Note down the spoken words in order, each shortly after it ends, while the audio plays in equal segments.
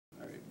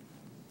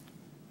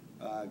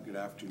Good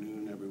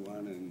afternoon,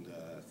 everyone, and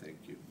thank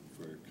you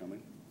for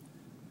coming.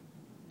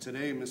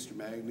 Today, Mr.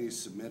 Maghnieh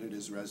submitted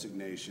his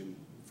resignation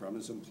from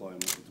his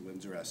employment with the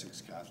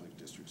Windsor-Essex Catholic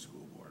District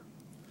School Board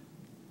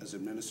as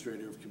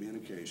Administrator of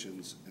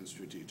Communications and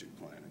Strategic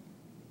Planning.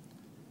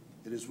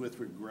 It is with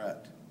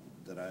regret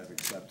that I have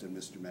accepted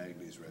Mr.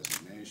 Maghnieh's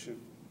resignation.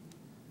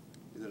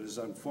 It is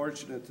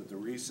unfortunate that the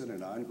recent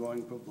and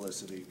ongoing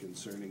publicity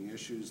concerning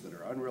issues that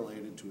are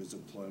unrelated to his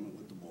employment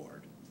with the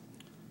board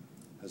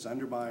has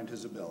undermined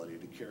his ability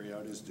to carry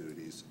out his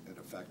duties and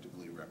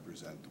effectively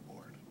represent the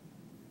board.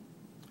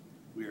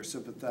 We are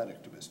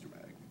sympathetic to Mr.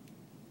 Maghnieh.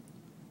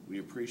 We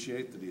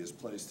appreciate that he has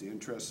placed the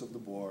interests of the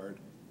board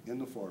in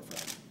the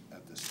forefront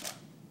at this time.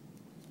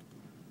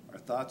 Our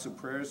thoughts and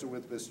prayers are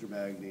with Mr.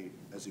 Maghnieh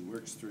as he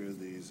works through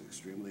these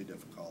extremely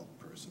difficult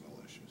personal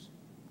issues.